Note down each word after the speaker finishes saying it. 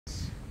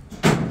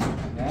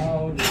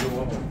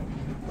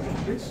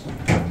this.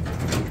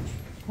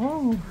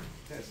 Oh.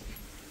 Yes.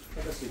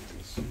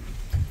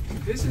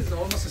 This is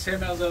almost the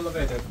same as the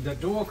elevator. The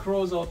door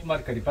closes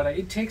automatically, but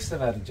it takes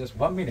about just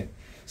 1 minute.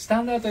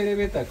 Standard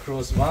elevator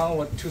close 1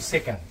 or 2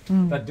 seconds,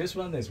 but this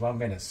one is 1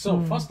 minute.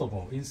 So first of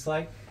all,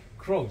 inside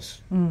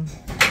close.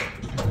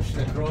 Push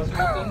the close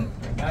button,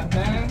 and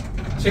then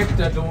check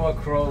the door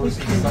close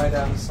inside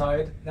and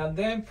outside, and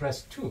then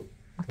press 2.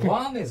 Okay.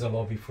 1 is a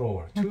lobby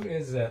floor, 2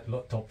 is a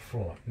top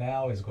floor.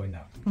 Now it's going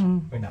up.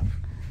 Going up.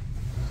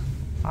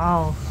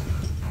 Wow.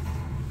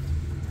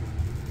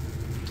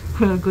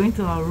 We're going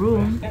to our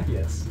room.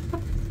 Yes.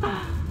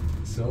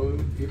 So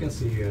you can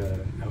see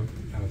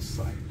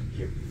outside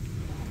here.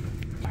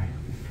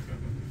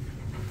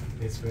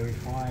 It's very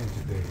fine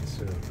today,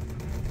 so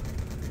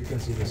you can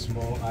see the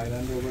small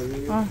island over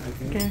here. Oh,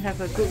 you can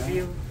have a good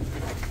view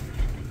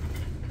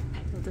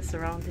of the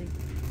surrounding.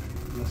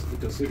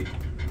 Mosquito City.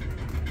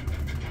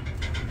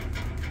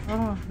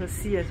 Oh, the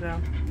sea as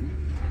well.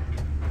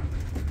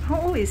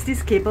 How old is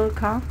this cable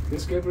car?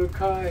 This cable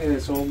car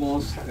is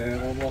almost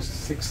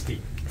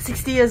 60.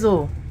 60 years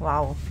old.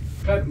 Wow.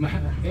 But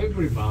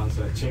every month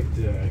I check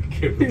the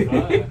cable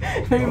car.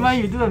 Every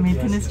month you do a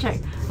maintenance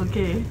check.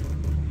 Okay.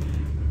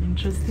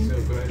 Interesting. So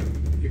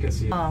you can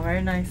see. Oh,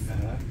 very nice.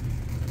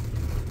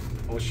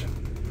 Ocean.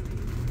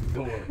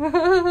 Don't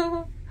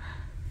worry.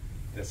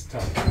 That's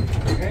tough.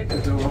 Okay, the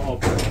door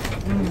open.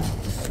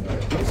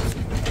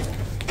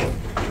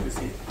 You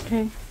see?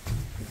 Okay.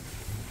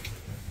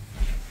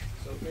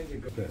 So when you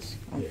go this,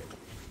 yeah.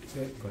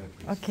 Go ahead,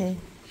 please. Okay,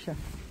 sure.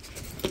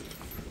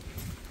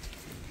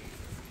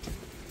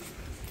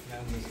 Now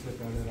we slip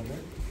a little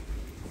bit.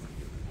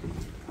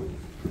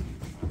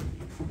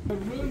 The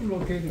room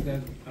located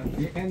at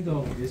the end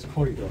of this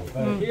corridor.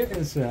 Here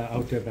is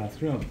outdoor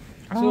bathroom.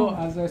 So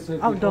as I said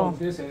Outdoor.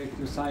 before, this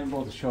electric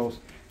signboard shows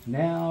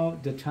now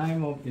the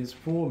time of is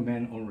for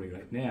men only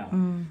right now.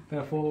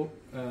 But for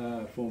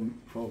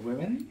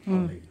women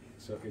only.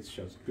 So it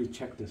shows. Please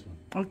check this one.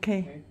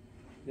 Okay.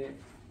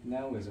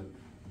 Now is a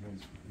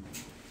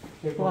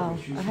Wow.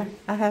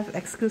 I have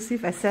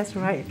exclusive access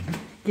right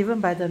given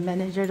by the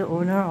manager, the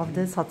owner of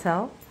this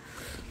hotel.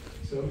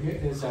 So here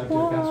is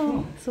outdoor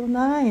bathroom. So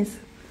nice.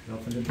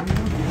 Open the door.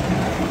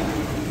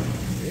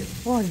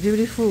 Wow, it's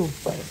beautiful. You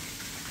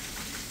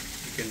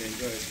can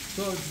enjoy it.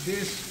 So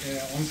this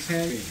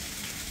onsen.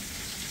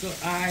 So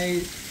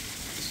I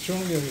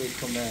strongly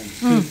recommend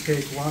to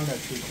take 1 or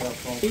 2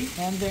 cups of tea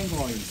and then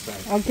go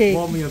inside. Okay.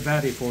 Warm your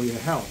body for your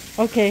health.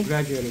 Okay.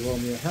 Gradually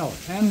warm your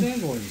health and then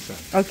go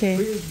inside. Okay.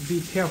 Please be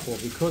careful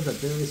because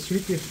of the very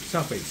slippery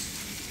surface.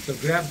 So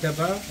grab the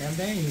bar and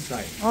then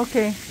inside.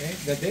 Okay. Okay.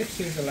 The depth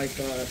is like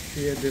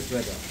here this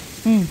level.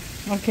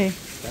 Okay.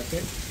 That's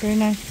it. Very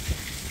nice.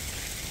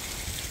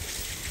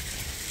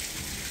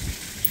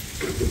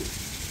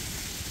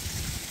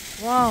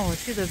 Wow,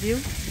 see the view?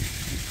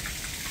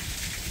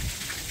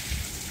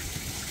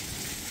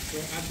 So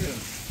after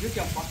you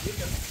can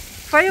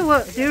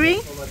Firework during?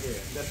 over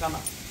there the summer.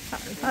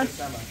 The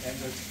summer and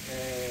the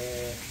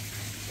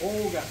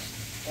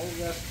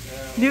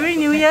August. During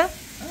New Year?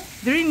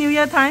 During New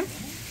Year time?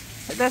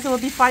 There will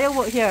be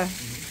firework here.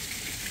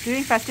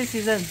 During festive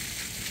season.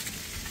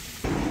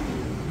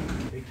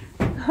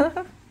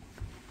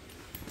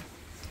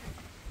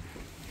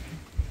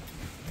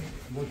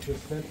 Watch your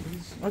step,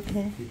 please.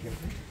 Okay. Be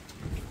careful.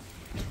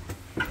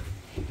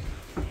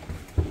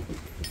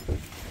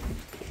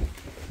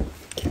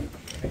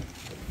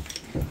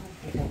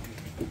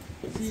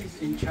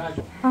 She's in charge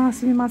of. あ、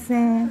すみませ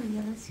ん。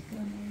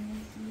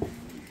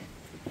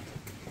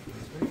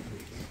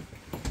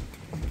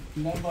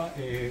Number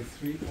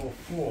 3 or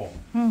 4.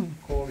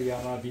 Call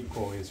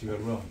Yamabiko is your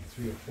room.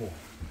 3 or 4.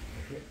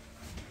 Okay.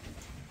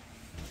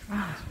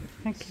 Ah,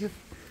 thank you.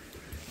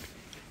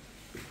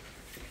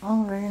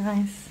 Oh, very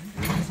nice.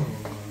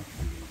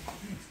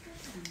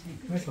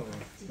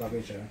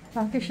 Luggage.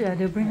 Luggage, yeah,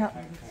 they'll bring up.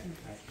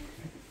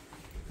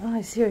 Oh,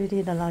 I see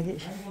already the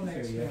luggage.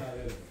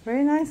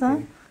 Very nice, huh?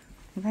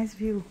 Nice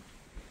view.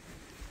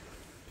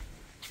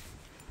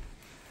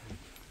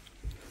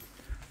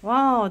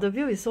 Wow, the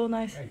view is so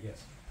nice. Right,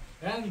 yes.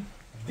 And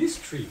this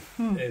tree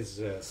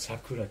is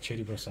sakura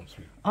cherry blossom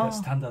tree. Oh. The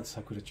standard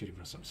sakura cherry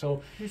blossom.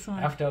 So This one.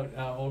 after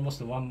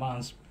almost 1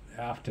 month,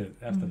 after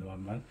the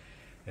 1 month,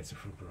 it's a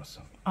full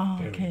blossom. Oh,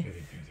 very, okay.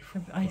 very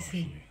beautiful. I from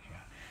see. here,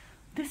 yeah.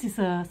 This is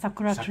a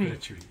sakura Sakura tree.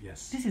 tree,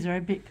 yes. This is very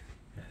big.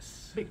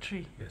 Yes. Big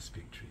tree. Yes,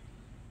 big tree.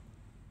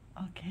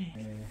 Okay.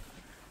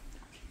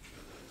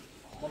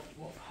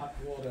 Hot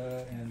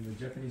water and the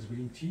Japanese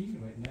green tea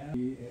right now.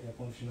 The air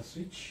conditioner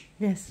switch.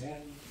 Yes.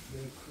 And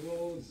the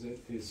clothes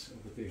is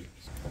over there.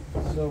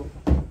 So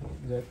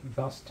the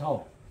bath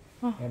towel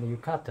and the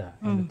yukata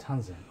and the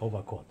tanzen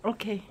overcoat.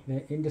 Okay.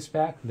 Then in this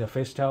bag, the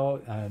face towel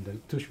and the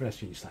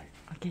toothbrush inside.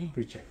 Okay.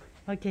 Please check.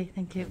 Okay,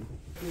 thank you.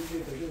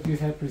 You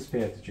have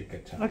prepared the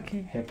jacket towel.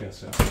 Okay. Help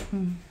yourself.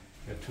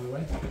 The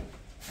toilet.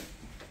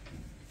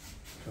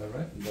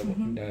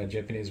 The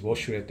Japanese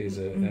washlet is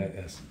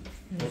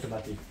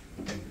automatic.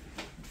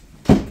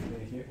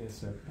 And here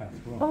is a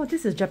bathroom. Oh,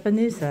 this is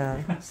Japanese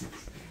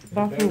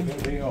bathroom.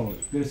 Very old,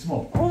 very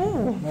small.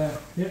 Oh,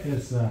 Here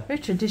is very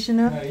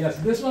traditional. yes.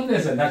 This one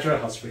is a natural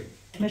hot spring.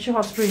 Natural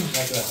hot spring.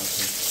 Natural hot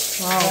spring.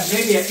 Wow.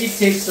 Maybe it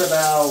takes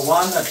about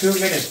 1 or 2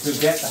 minutes to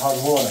get the hot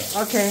water.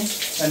 Okay.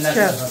 And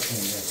natural Sure. hot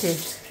spring. Yes. Okay.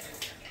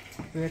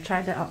 We'll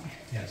try that out.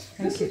 Yes.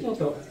 Thank This is not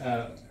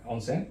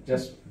onsen,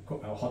 just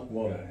hot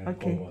water and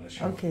Okay. cold water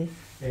shower. Okay.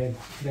 And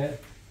then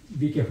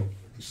be careful.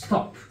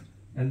 Stop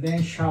and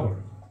then shower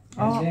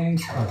and Oh. then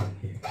cover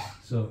here.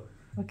 So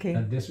Okay.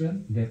 this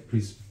one, then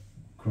please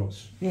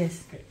close.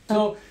 Yes. Okay.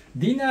 So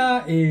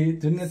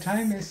dinner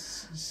time is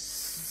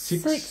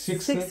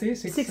 6:30,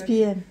 6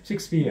 p.m.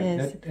 6 p.m.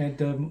 Yes.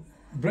 And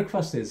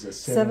breakfast is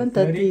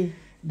 7:30.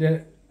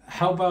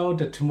 How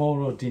about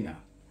tomorrow dinner?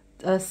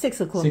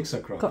 6 o'clock. 6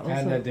 o'clock. Also.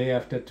 And the day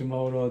after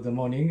tomorrow, the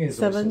morning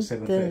is also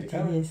 7:30.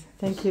 7:30. Yes.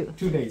 Thank you.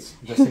 2 days,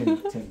 the same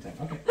time.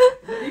 Okay.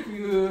 If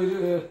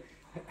you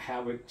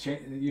have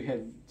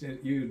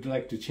you'd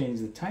like to change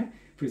the time,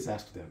 please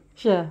ask them.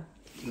 Sure.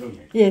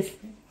 Roommate. Yes.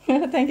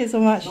 Thank you so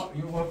much. No,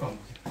 you're welcome.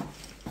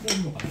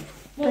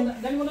 もう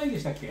何もないんで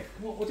したっけ？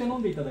もうお茶飲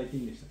んでいただいてい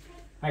いんでし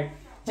た。はい。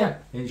じゃ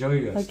あ、enjoy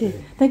your Okay.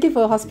 stay. Thank you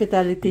for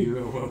hospitality.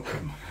 You're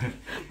welcome.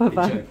 Bye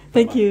bye. Enjoy.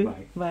 Thank you.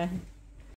 Bye. Bye.